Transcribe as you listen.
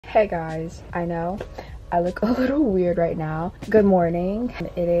Hey guys, I know I look a little weird right now. Good morning.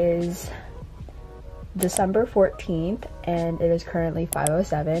 It is December 14th and it is currently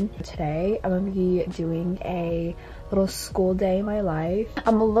 5:07. Today I'm gonna be doing a little school day in my life.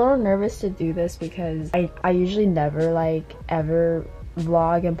 I'm a little nervous to do this because I usually never ever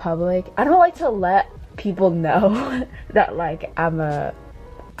vlog in public. I don't like to let people know that I'm a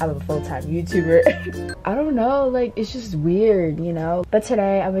full-time YouTuber. I don't know, it's just weird, you know? But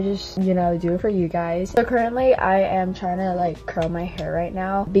today I'm gonna just, do it for you guys. So currently I am trying to curl my hair right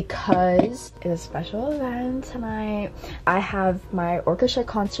now because it's a special event tonight. I have my orchestra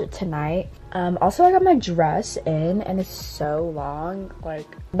concert tonight. Also I got my dress in and it's so long,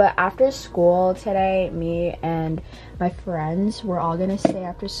 but after school today, me and my friends, we're all gonna stay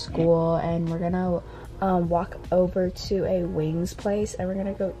after school and we're gonna walk over to a wings place and we're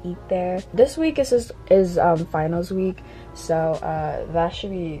gonna go eat there. This week is finals week, so that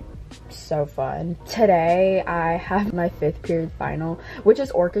should be so fun. Today I have my 5th period final, which is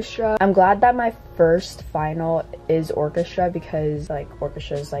orchestra. I'm glad that my first final is orchestra because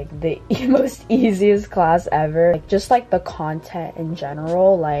orchestra is the most easiest class ever. Just the content in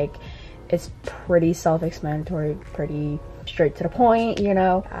general, it's pretty self-explanatory, pretty straight to the point, you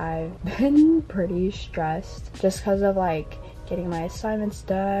know. I've been pretty stressed just because of getting my assignments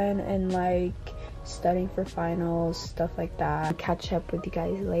done and studying for finals, stuff like that. I'll catch up with you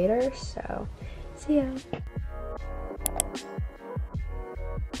guys later, so see ya.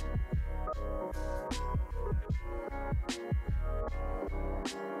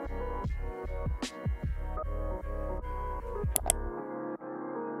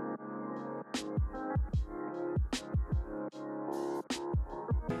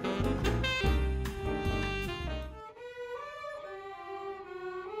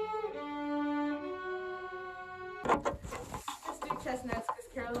 Let's do chestnuts because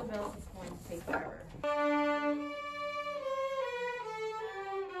Carol Bells is going to take forever.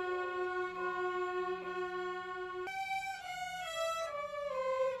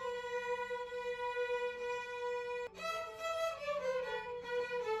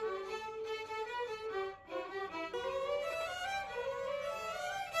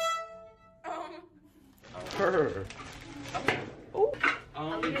 Her.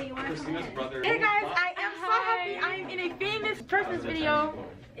 Kristina's brother. Hey guys, I am so happy I'm in a famous person's video.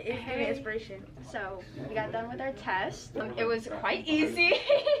 It's giving me inspiration. So we got done with our test. It was quite easy.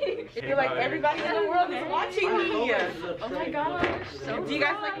 I feel like everybody in the world is watching me. Oh my gosh. So do you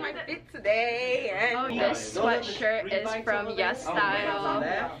guys like my fit today? And this sweatshirt is from Yes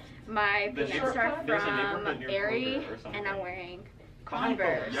Style. My pants are from Aerie, and I'm wearing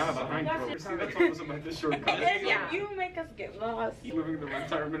Converse. Yeah, behind bro. Christina told us about this shortcut. Yeah, you make us get lost. Living the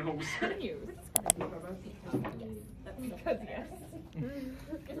retirement home. Because yes.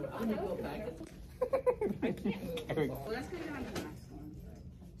 I'm gonna go back. I can't. Well, let's go on to the next one.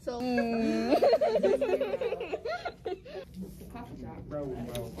 So. Coffee shop. Bro.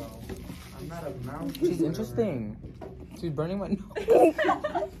 I'm not a mouse. She's interesting. She's burning my nose.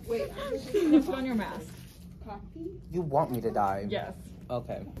 Wait, put on your mask. Coffee? You want me to die? Yes.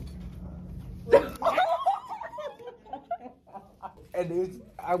 Okay. And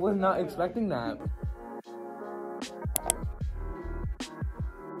I was not expecting that.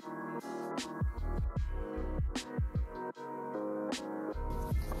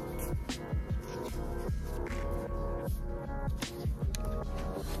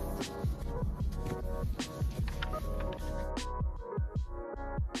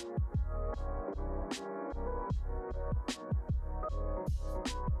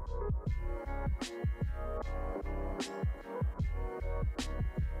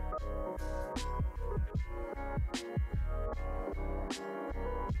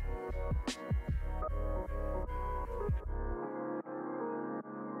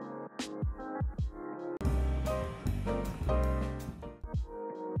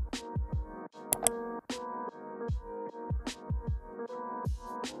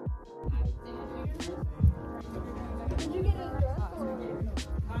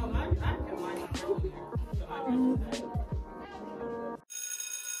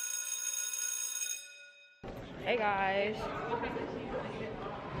 Hey guys,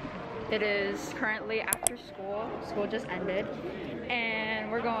 it is currently after school. School just ended,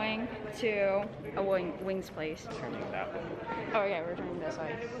 and we're going to a wings place. Turning that way. Oh yeah, we're turning this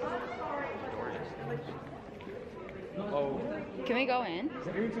way. Oh. Can we go in? Is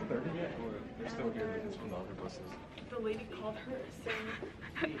it 2:30 yet? Or they're still here because from the other buses? The lady called her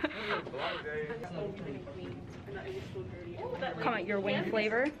saying Come on, your wing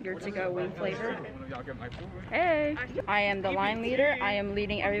flavor, your to-go wing flavor. Y'all get my food? Hey, I am the line leader. I am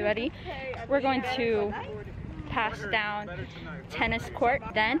leading everybody. We're going to pass down tennis court.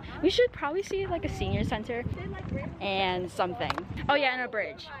 Then we should probably see like a senior center and something. Oh yeah, and a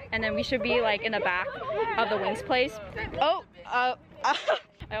bridge. And then we should be like in the back of the wings place. Oh, I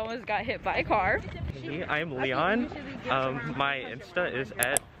almost got hit by a car. I'm Leon. My Insta is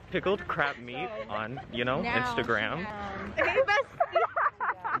at pickled crab meat on, you know, Instagram.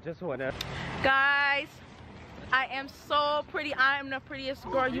 Just wanna. Guys, I am so pretty. I am the prettiest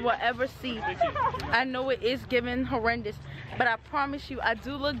girl you will ever see. I know it is giving horrendous, but I promise you, I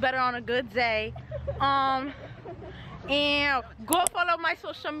do look better on a good day. And go follow my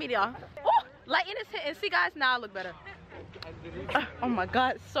social media. Oh, lighting is hitting. See, guys, now I look better. Oh my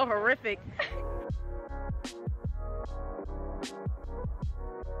God, it's so horrific.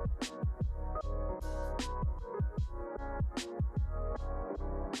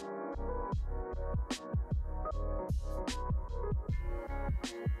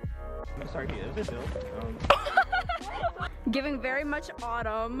 Sorry, is it Bill? Giving very much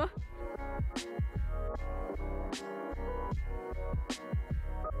autumn.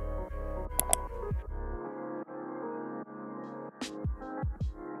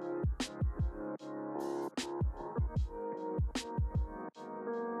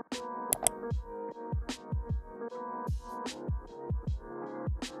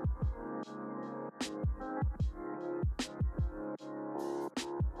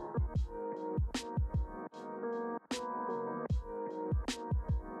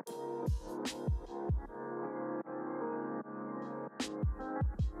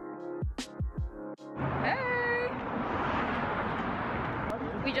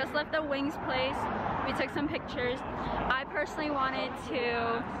 We just left the wings place. We took some pictures. I personally wanted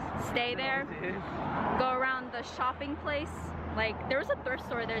to stay there, go around the shopping place. Like, there was a thrift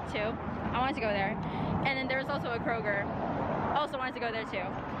store there too. I wanted to go there. And then there was also a Kroger. Also wanted to go there too.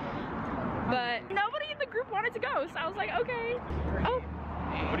 But nobody in the group wanted to go, so I was like, okay. Oh.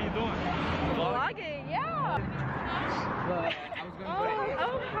 What are you doing? Vlogging, yeah.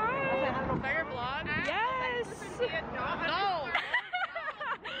 Oh, hi. Is that your vlog? Yes. No.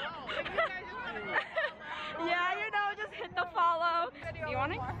 Yeah, you know, just hit the follow. You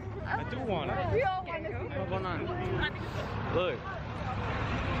want it? I do want it. We all want to What's going on? Look.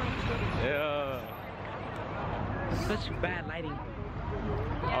 Yeah. Such bad lighting.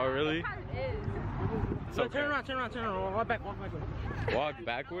 Oh, really? It's okay. Turn around. Walk back. Walk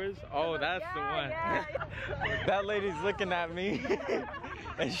backwards? Oh, that's the one. That lady's looking at me.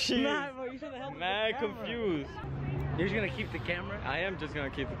 And she's mad confused. You're just gonna keep the camera? I am just gonna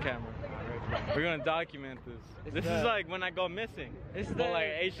keep the camera. We're gonna document this. This is like when I go missing. It's but like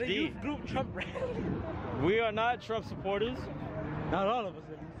HD. The youth group Trump rally. We are not Trump supporters. Not all of us.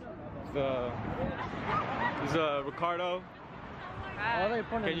 It's Ricardo.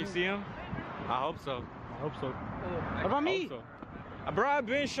 Can you see him? I hope so. What about me? So. Bro, I've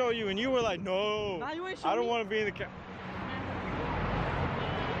been showing you and you were like, no. Nah, you ain't I don't want to be in the camera.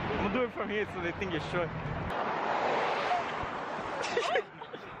 I'm gonna do it from here so they think you're short.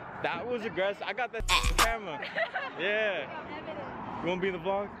 That was aggressive. I got that camera. Yeah. You wanna be in the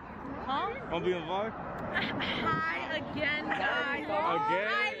vlog? Huh? Wanna be in the vlog? Hi again, guys.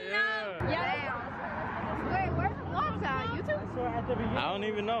 Again? Yeah. Wait, where's the vlogs at? YouTube? I don't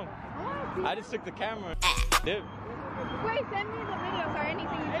even know. I just took the camera. Dip. Wait, send me the videos or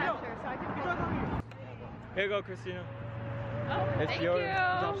anything you capture so I can put Here you go, Christina. Oh, It's thank yours.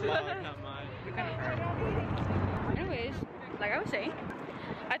 you. Vlog, not mine. Anyways, like I was saying,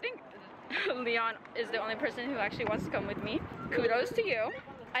 I think Leon is the only person who actually wants to come with me. Kudos to you.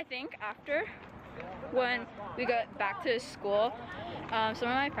 I think after, when we get back to school, some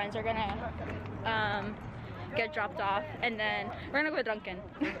of my friends are gonna get dropped off, and then we're gonna go to Dunkin'.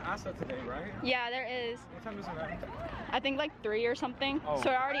 There's Asa today, right? Yeah, there is. What time is it at? I think like 3 or something. Oh. So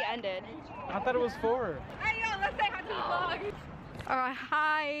it already ended. I thought it was 4. Hey, yo, let's say hi to the vlog.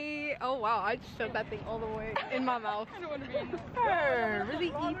 Hi. Oh, wow. I just shoved that thing all the way in my mouth. I don't want to be in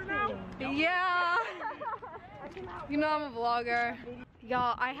really eating. Yeah. You know I'm a vlogger.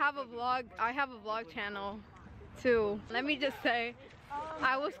 Y'all, I have a vlog channel too. Let me just say,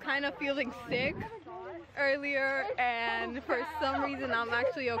 I was kind of feeling sick earlier, and for some reason I'm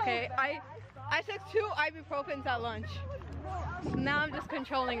actually okay. I took 2 ibuprofens at lunch. Now I'm just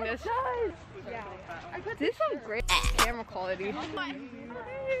controlling this. This is some great camera quality. I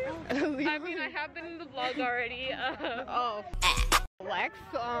mean, I have been in the vlog already. Oh. Flex.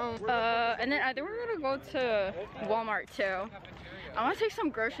 And then I think we're gonna go to Walmart too. I want to take some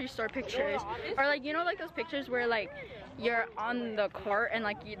grocery store pictures, or like, you know, like those pictures where like you're on the court and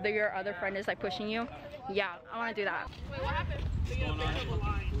like your other friend is like pushing you. Yeah, I want to do that. Wait, what happened?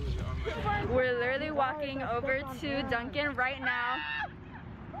 We're literally walking over to Dunkin' right now.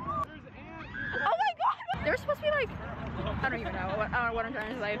 Oh my god! They're supposed to be like, I don't even know what I'm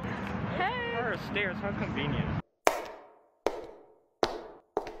trying to say. Hey! There are stairs, how convenient.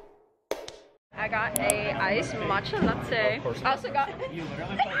 I got a iced matcha latte. I also got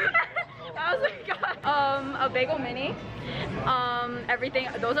a bagel mini. Everything,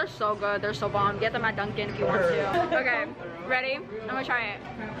 those are so good. They're so bomb. Get them at Dunkin' if you want to. Okay, ready? I'm gonna try it.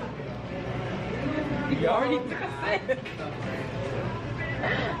 You already took a sip.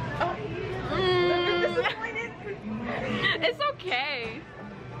 It's okay.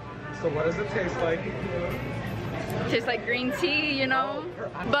 So what does it taste like? Tastes like green tea, you know,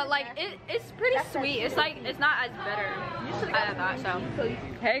 but like it's pretty sweet. It's like, it's not as bitter as that. So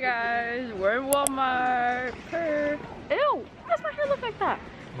hey guys, we're in Walmart. Ew, why does my hair look like that?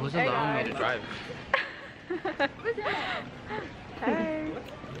 It was allowing me to drive. Hey.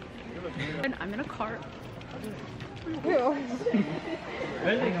 And I'm in a cart. I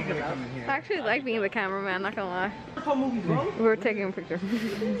actually like being the cameraman, not gonna lie. We're taking a picture.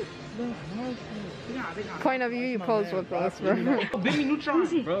 Point of view, you pose with us, bro. Baby Neutron,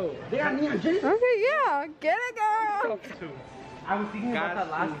 bro. Okay, yeah, get it, girl. I was thinking about that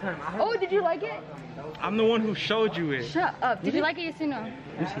last time. Oh, did you like it? I'm the one who showed you it. Shut up. Did you like it, yes or no?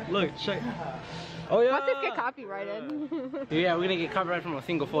 Look, check. Oh yeah. Watch this get copyrighted. Yeah, we're gonna get copyright from a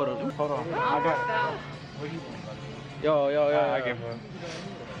single photo. Hold on. I got it. Yo. I give up.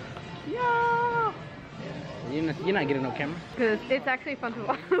 Yeah. You're not getting no camera. Cause it's actually fun to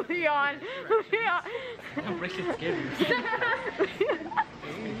watch. Leon. I'm pretty scared.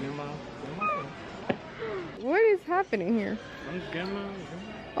 What is happening here? Grandma.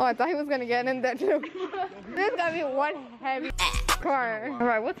 Oh, I thought he was gonna get in there too. There's gotta be one heavy car. All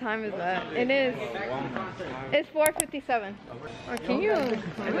right, what time is that? It is. It's 4:57. Oh, can you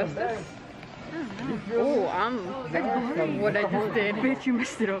adjust this? Oh, what I just did. Bitch, you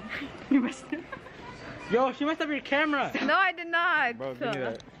messed it up. You messed it up. Yo, she messed up your camera. No, I did not. Bro, give me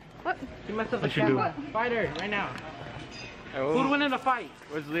that. What? She messed up the What you camera. Fight her right now. Who'd win in the fight?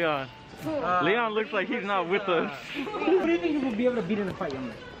 Where's Leon? Leon looks like he's not with us. Who do you think he will be able to beat in the fight,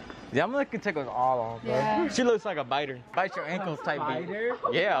 young? Yeah, I'm gonna take us all on, bro. Yeah. She looks like a biter. Bite your ankles type beat.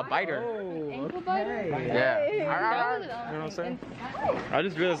 Yeah, a biter. Ankle biter? Yeah. You know what I'm saying? I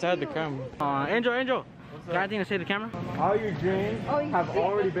just realized I had the camera. Angel. Got anything to say to the camera? All your dreams have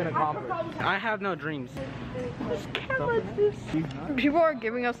already been accomplished. I have no dreams. People are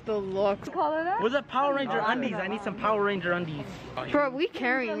giving us the looks. What's that Power Ranger undies? I need some Power Ranger undies. Bro, we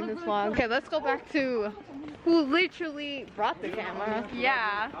carrying this vlog. Okay, let's go back to who literally brought the camera.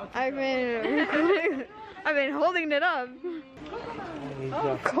 Yeah. I've been holding it up.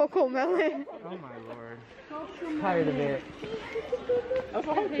 Coco melon. Oh my lord. Tired of it. Where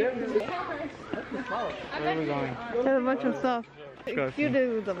are we going? There's a bunch of stuff. You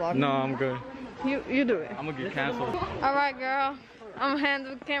do the vlog. No, I'm good. You do it. I'm gonna get canceled. All right, girl. I'm gonna hand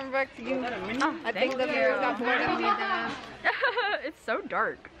the camera back to you. I think the viewers got bored of me then. It's so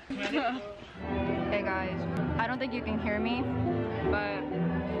dark. Hey guys, I don't think you can hear me, but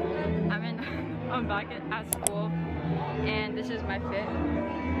I'm back at school, and this is my fit.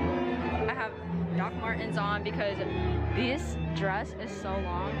 I have Doc Martens on because this dress is so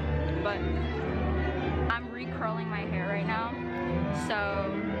long, but I'm recurling my hair right now,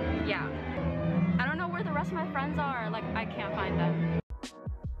 so yeah. I don't know where the rest of my friends are, like I can't find them.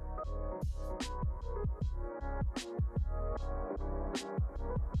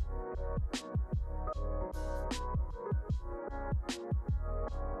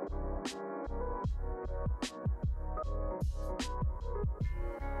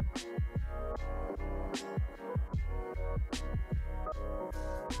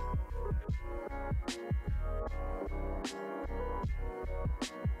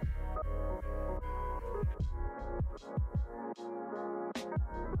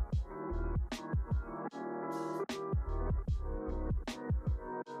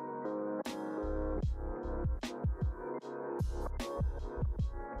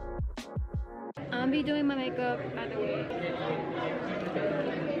 I'll be doing my makeup, by the way.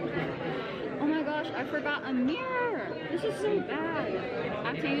 Oh my gosh, I forgot a mirror. This is so bad.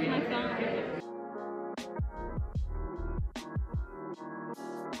 I have to use my phone.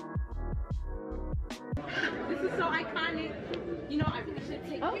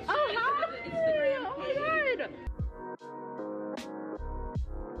 Oh, hi! Oh my god!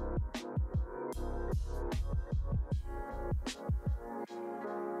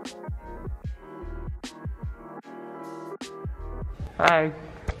 Hi.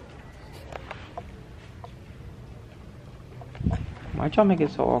 Why'd y'all make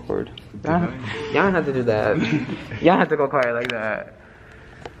it so awkward? Y'all don't have to do that. Y'all have to go quiet like that.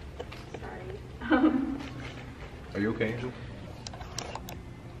 Are you okay, Angel?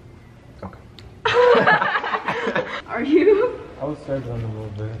 Okay. Are you? I was struggling a little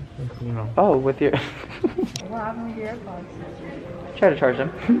bit. You know. Oh, with your... What happened with your AirPods? Try to charge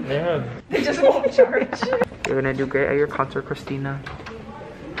them. Yeah. They just won't charge. You're gonna do great at your concert, Christina.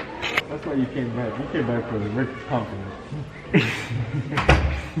 That's why you came back. You came back with Rick's confidence.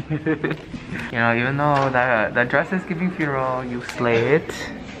 You know, even though that dress is giving funeral, you slay it.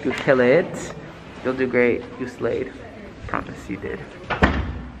 You kill it. You'll do great. You slayed. Promise you did.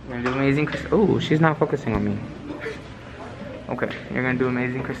 You're gonna do amazing, oh, she's not focusing on me. Okay, you're gonna do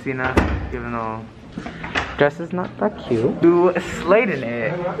amazing, Christina, even though dress is not that cute. You slayed in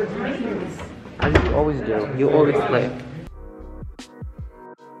it. As you always do. You always slay.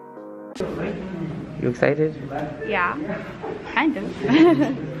 You excited? Yeah, kind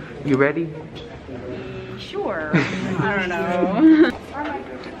of. You ready? Sure. I don't know.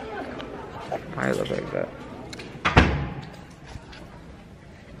 I look like that.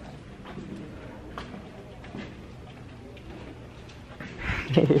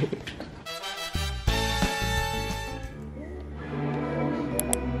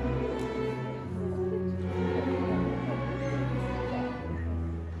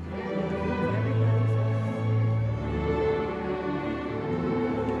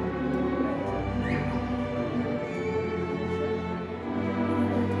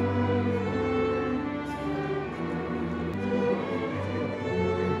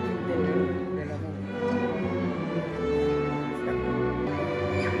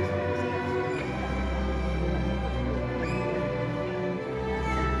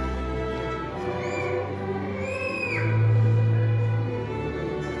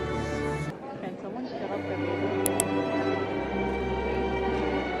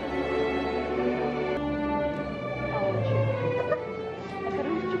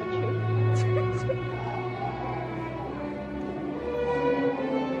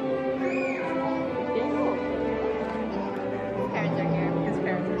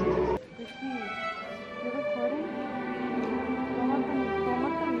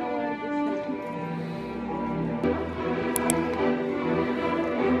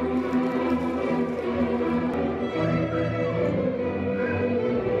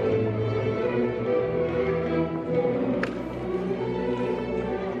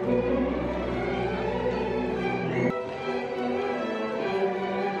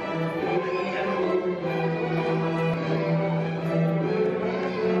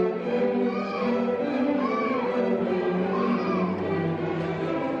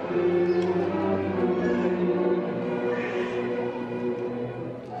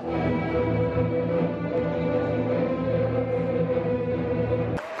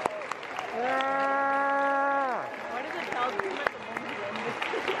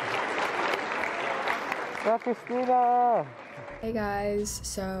 Kristina! Hey guys,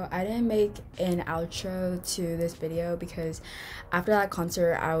 so I didn't make an outro to this video because after that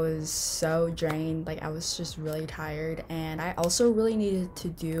concert I was so drained, like I was just really tired, and I also really needed to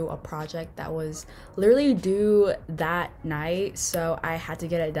do a project that was literally due that night, so I had to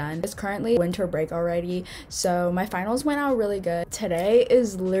get it done. It's currently winter break already, so my finals went out really good. Today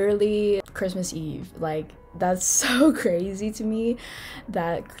is literally Christmas Eve. Like, that's so crazy to me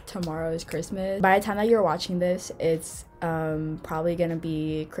that tomorrow is Christmas. By the time that you're watching this, it's probably gonna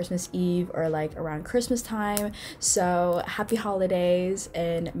be Christmas Eve or like around Christmas time. So happy holidays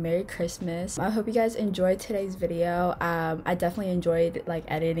and Merry Christmas. I hope you guys enjoyed today's video. I definitely enjoyed like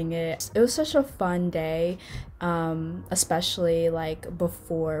editing it. It was such a fun day, especially like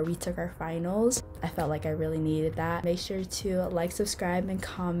before we took our finals. I felt like I really needed that. Make sure to like, subscribe, and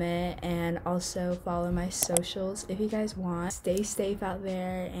comment, and also follow my socials if you guys want. Stay safe out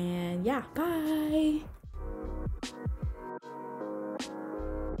there, and yeah, bye.